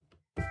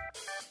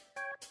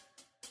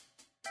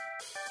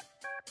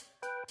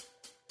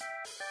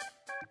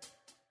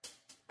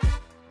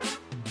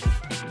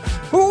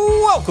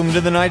Welcome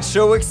to the night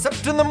show,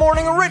 except in the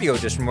morning, a radio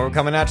edition. We're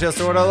coming at you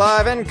sort of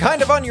live and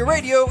kind of on your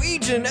radio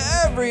each and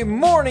every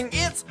morning.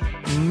 It's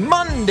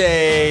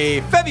Monday,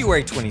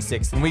 February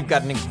 26th, and we've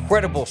got an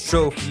incredible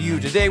show for you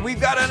today.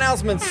 We've got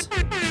announcements,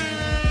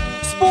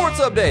 sports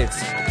updates,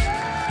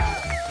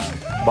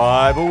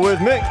 Bible with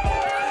Mick,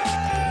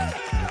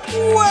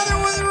 weather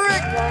with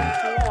Rick,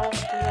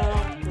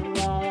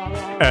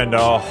 and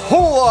a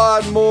whole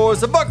lot more.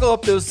 So buckle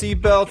up those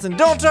seatbelts and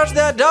don't touch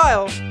that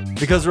dial,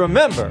 because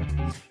remember,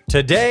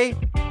 today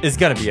is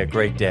going to be a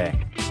great day.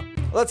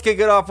 Let's kick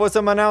it off with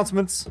some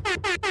announcements.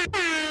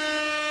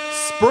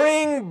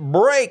 Spring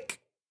break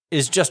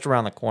is just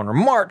around the corner.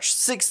 March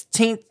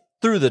 16th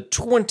through the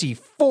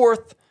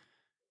 24th.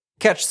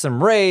 Catch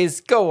some rays,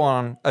 go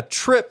on a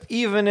trip,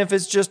 even if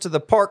it's just to the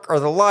park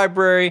or the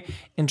library.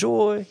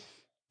 Enjoy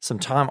some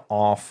time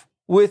off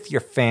with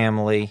your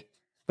family.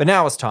 But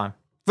now it's time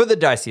for the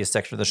diciest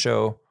section of the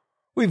show.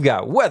 We've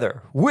got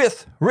weather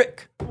with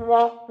Rick.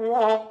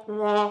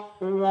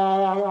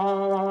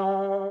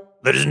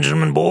 Ladies and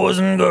gentlemen, boys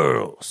and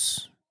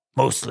girls,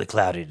 mostly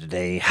cloudy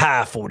today,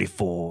 high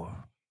 44,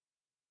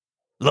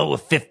 low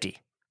of 50.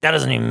 That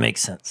doesn't even make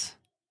sense.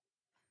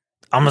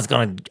 I'm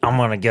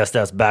gonna guess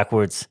that's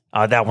backwards.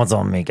 That one's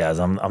on me, guys.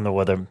 I'm the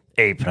weather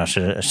ape, and I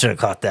should have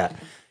caught that.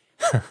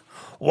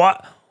 Why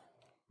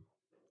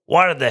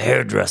did the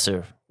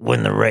hairdresser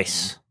win the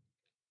race?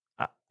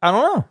 I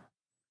don't know.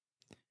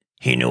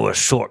 He knew a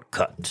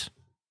shortcut.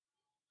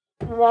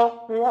 Okay.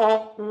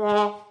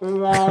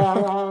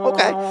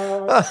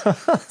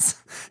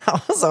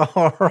 That was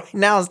all right.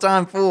 Now it's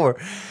time for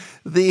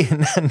the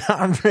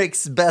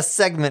non-Rick's best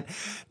segment.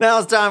 Now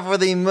it's time for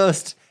the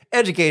most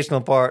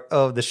educational part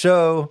of the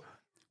show.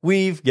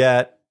 We've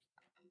got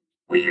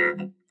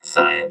Weird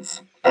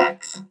Science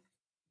Facts.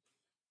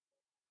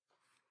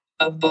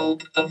 A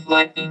bolt of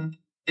lightning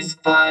is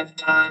 5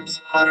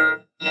 times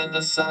hotter than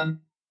the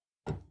sun.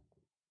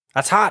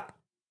 That's hot.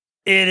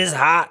 It is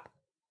hot.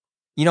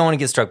 You don't want to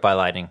get struck by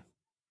lightning.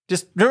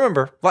 Just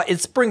remember,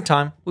 it's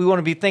springtime. We want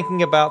to be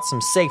thinking about some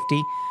safety.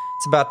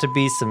 It's about to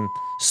be some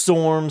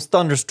storms,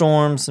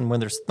 thunderstorms, and when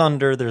there's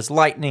thunder, there's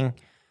lightning,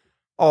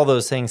 all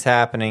those things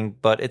happening,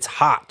 but it's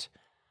hot.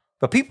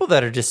 But people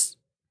that are just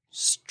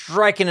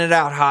striking it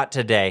out hot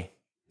today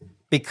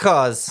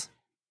because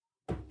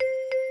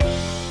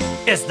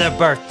it's their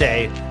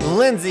birthday.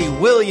 Lindsay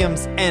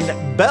Williams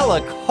and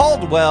Bella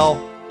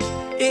Caldwell.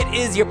 It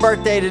is your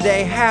birthday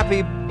today.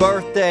 Happy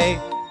birthday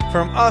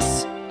from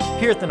us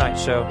here at The Night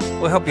Show.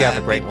 We hope you have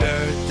a great one.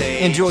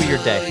 Enjoy your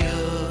day.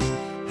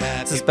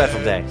 It's a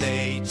special day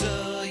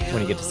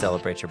when you get to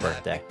celebrate your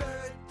birthday.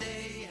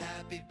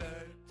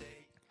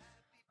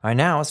 All right,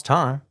 now it's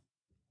time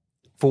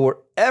for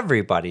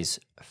everybody's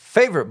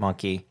favorite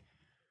monkey.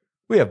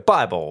 We have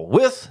Bible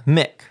with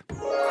Mick. Good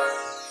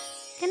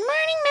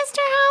morning,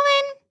 Mr.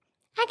 Holland.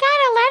 I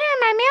got a letter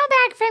in my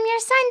mailbag from your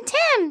son,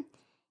 Tim.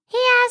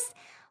 He asked,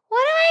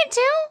 what do I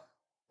do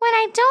when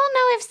I don't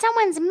know if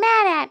someone's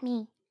mad at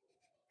me?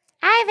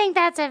 I think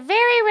that's a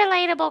very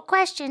relatable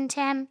question,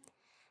 Tim.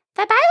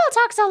 The Bible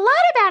talks a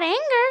lot about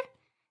anger.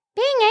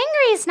 Being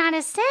angry is not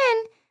a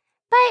sin,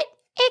 but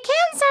it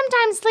can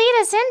sometimes lead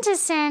us into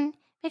sin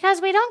because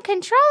we don't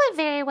control it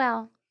very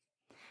well.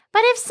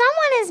 But if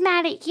someone is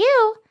mad at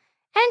you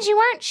and you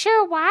aren't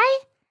sure why,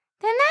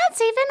 then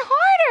that's even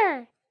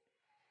harder.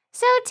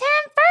 So,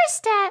 Tim, first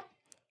step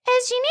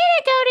is you need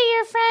to go to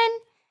your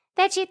friend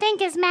that you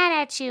think is mad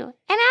at you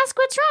and ask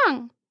what's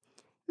wrong.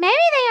 Maybe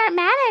they aren't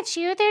mad at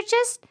you, they're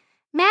just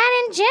mad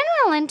in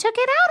general and took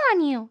it out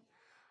on you.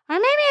 Or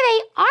maybe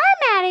they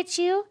are mad at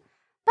you,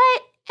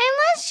 but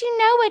unless you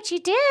know what you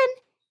did,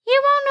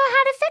 you won't know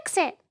how to fix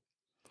it.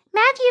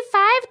 Matthew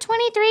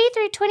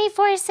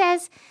 5:23-24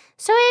 says,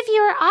 so if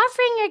you are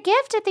offering your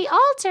gift at the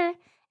altar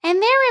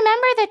and there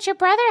remember that your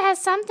brother has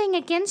something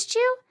against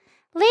you,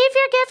 leave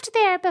your gift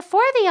there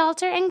before the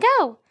altar and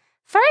go.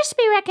 First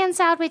be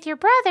reconciled with your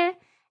brother,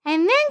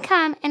 and then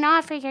come and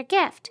offer your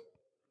gift.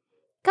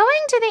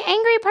 Going to the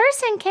angry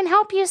person can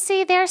help you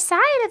see their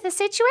side of the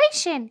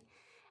situation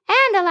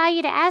and allow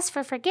you to ask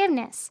for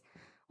forgiveness,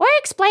 or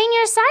explain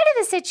your side of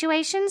the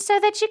situation so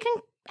that you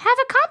can have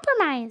a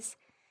compromise.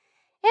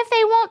 If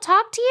they won't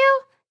talk to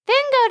you,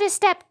 then go to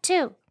step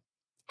 2.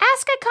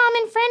 Ask a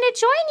common friend to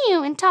join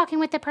you in talking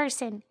with the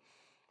person.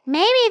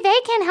 Maybe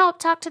they can help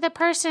talk to the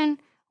person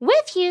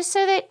with you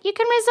so that you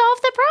can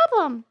resolve the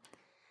problem.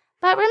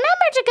 But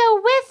remember to go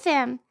with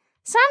them.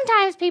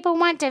 Sometimes people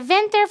want to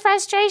vent their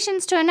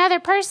frustrations to another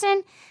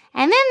person,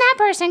 and then that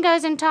person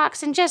goes and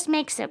talks and just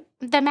makes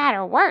the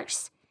matter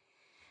worse.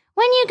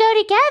 When you go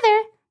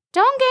together,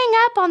 don't gang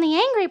up on the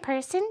angry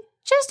person.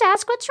 Just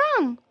ask what's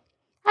wrong.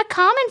 A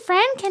common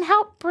friend can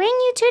help bring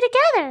you two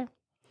together.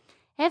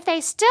 If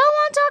they still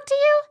won't talk to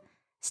you,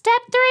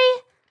 step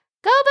 3,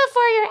 go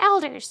before your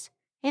elders.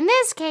 In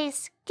this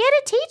case, get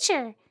a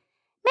teacher.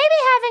 Maybe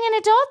having an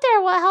adult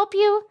there will help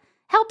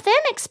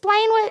them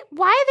explain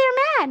why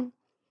they're mad.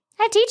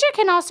 A teacher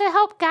can also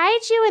help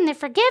guide you in the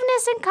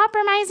forgiveness and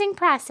compromising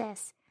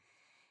process.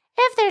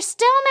 If they're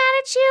still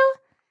mad at you,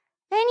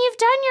 then you've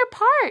done your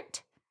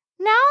part.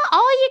 Now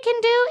all you can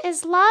do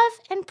is love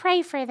and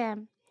pray for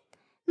them.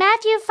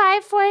 Matthew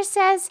 5:4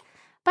 says,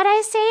 "But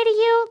I say to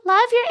you,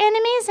 love your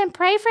enemies and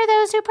pray for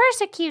those who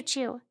persecute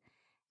you.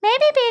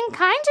 Maybe being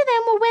kind to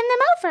them will win them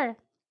over.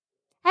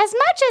 As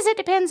much as it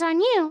depends on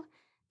you,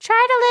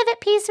 try to live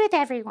at peace with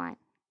everyone."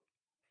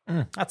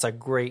 That's a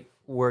great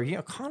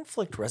word.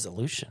 Conflict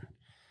resolution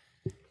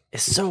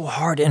is so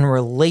hard in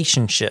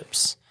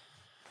relationships.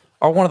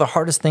 Are one of the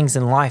hardest things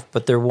in life,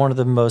 but they're one of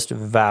the most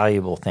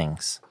valuable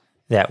things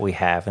that we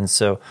have. And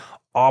so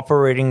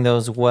operating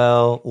those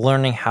well,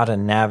 learning how to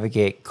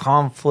navigate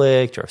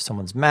conflict, or if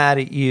someone's mad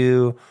at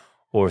you,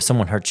 or if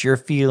someone hurts your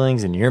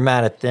feelings and you're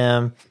mad at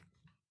them,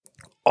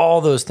 all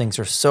those things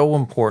are so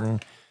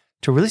important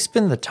to really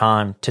spend the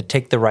time to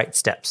take the right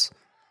steps.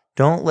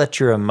 Don't let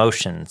your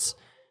emotions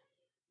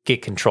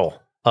get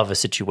control of a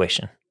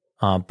situation,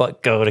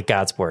 but go to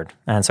God's word.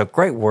 And so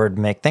great word,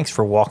 Mick. Thanks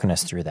for walking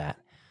us through that.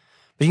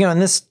 But in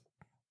this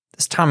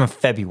time of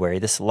February,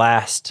 this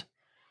last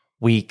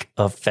week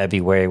of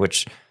February,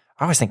 which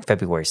I always think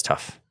February is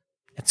tough.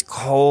 It's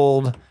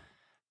cold.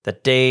 The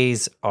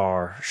days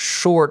are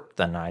short.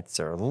 The nights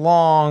are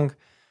long.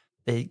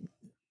 The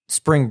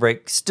spring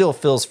break still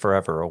feels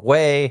forever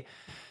away.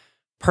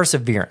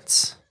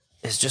 Perseverance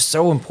is just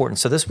so important.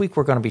 So this week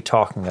we're going to be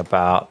talking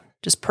about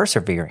just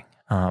persevering,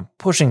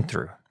 pushing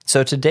through.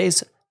 So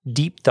today's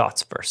deep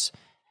thoughts verse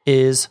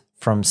is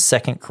from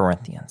 2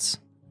 Corinthians.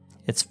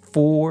 It's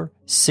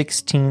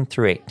 4:16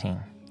 through 18.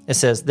 It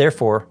says,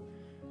 "Therefore,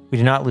 we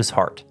do not lose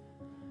heart.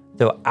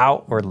 Though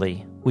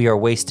outwardly we are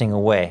wasting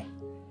away,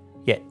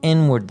 yet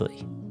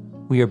inwardly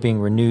we are being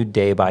renewed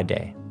day by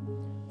day.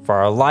 For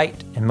our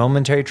light and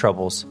momentary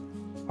troubles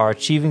are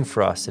achieving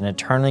for us an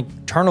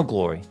eternal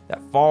glory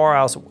that far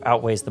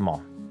outweighs them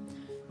all.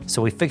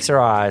 So we fix our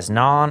eyes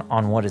not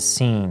on what is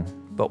seen,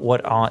 but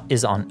what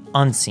is on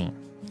unseen.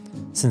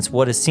 Since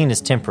what is seen is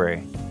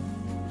temporary,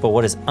 but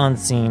what is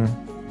unseen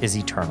is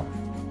eternal."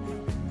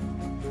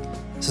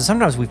 So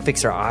sometimes we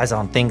fix our eyes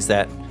on things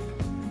that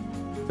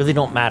really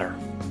don't matter,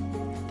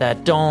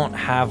 that don't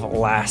have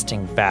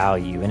lasting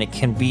value, and it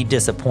can be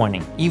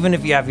disappointing. Even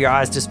if you have your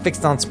eyes just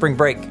fixed on spring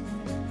break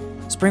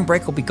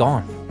will be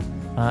gone.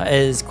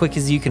 As quick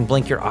as you can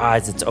blink your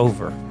eyes, it's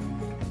over.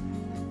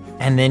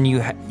 And then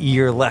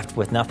you're left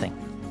with nothing.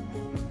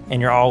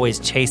 And you're always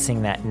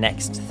chasing that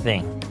next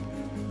thing.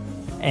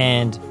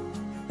 And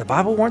the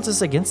Bible warns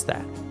us against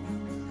that,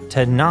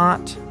 to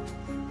not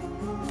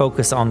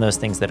focus on those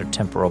things that are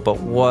temporal, but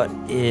what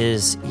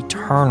is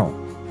eternal.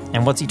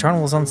 And what's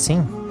eternal is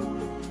unseen.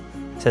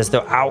 It says,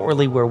 though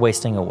outwardly we're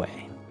wasting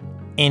away,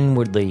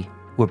 inwardly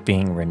we're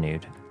being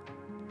renewed.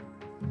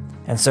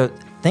 And so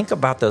think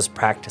about those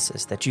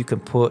practices that you can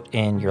put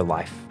in your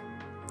life.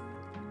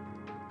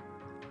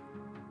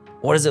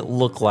 What does it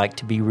look like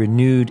to be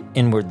renewed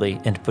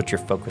inwardly and to put your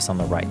focus on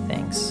the right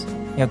things?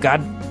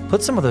 God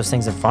put some of those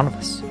things in front of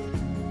us.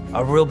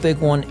 A real big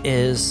one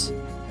is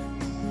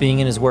being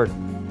in His Word.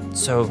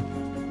 So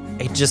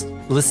just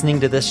listening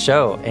to this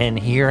show and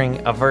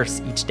hearing a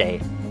verse each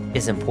day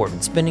is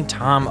important. Spending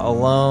time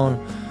alone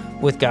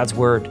with God's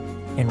Word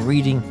and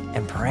reading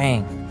and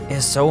praying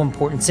is so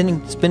important.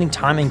 Spending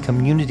time in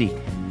community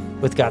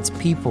with God's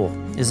people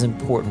is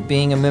important.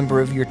 Being a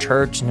member of your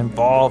church and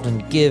involved in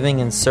giving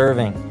and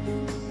serving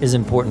is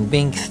important.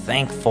 Being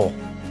thankful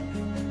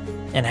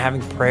and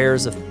having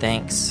prayers of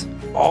thanks.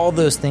 All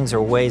those things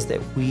are ways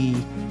that we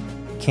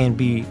can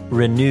be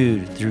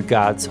renewed through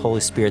God's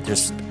Holy Spirit.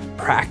 There's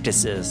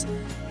practices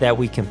that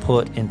we can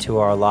put into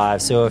our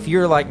lives. So if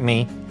you're like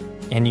me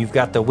and you've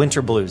got the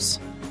winter blues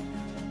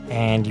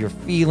and you're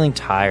feeling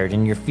tired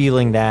and you're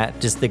feeling that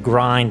just the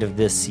grind of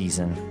this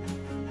season,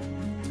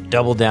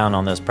 double down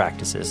on those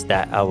practices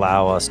that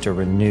allow us to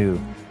renew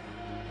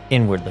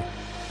inwardly,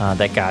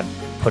 that God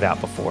put out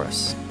before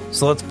us.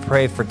 So let's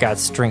pray for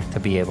God's strength to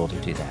be able to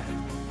do that.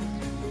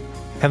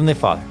 Heavenly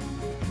Father,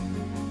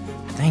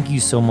 thank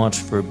you so much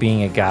for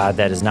being a God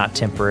that is not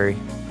temporary,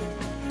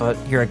 but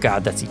you're a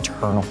God that's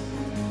eternal.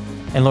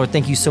 And Lord,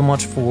 thank you so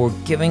much for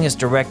giving us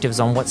directives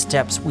on what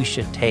steps we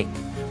should take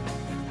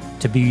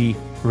to be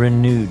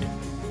renewed,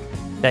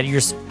 that your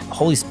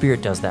Holy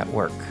Spirit does that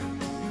work.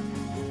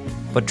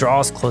 But draw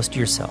us close to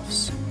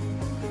yourselves.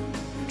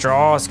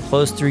 Draw us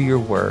close through your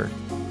word.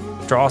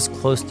 Draw us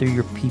close through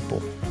your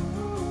people.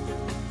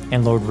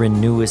 And Lord,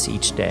 renew us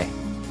each day.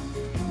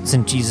 It's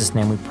in Jesus'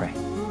 name we pray.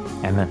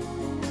 Amen.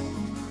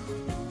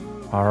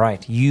 All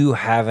right, you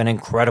have an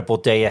incredible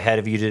day ahead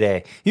of you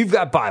today. You've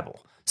got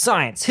Bible,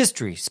 science,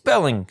 history,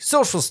 spelling,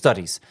 social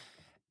studies,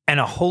 and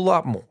a whole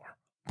lot more.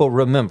 But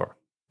remember,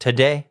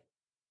 today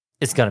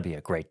is going to be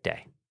a great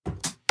day.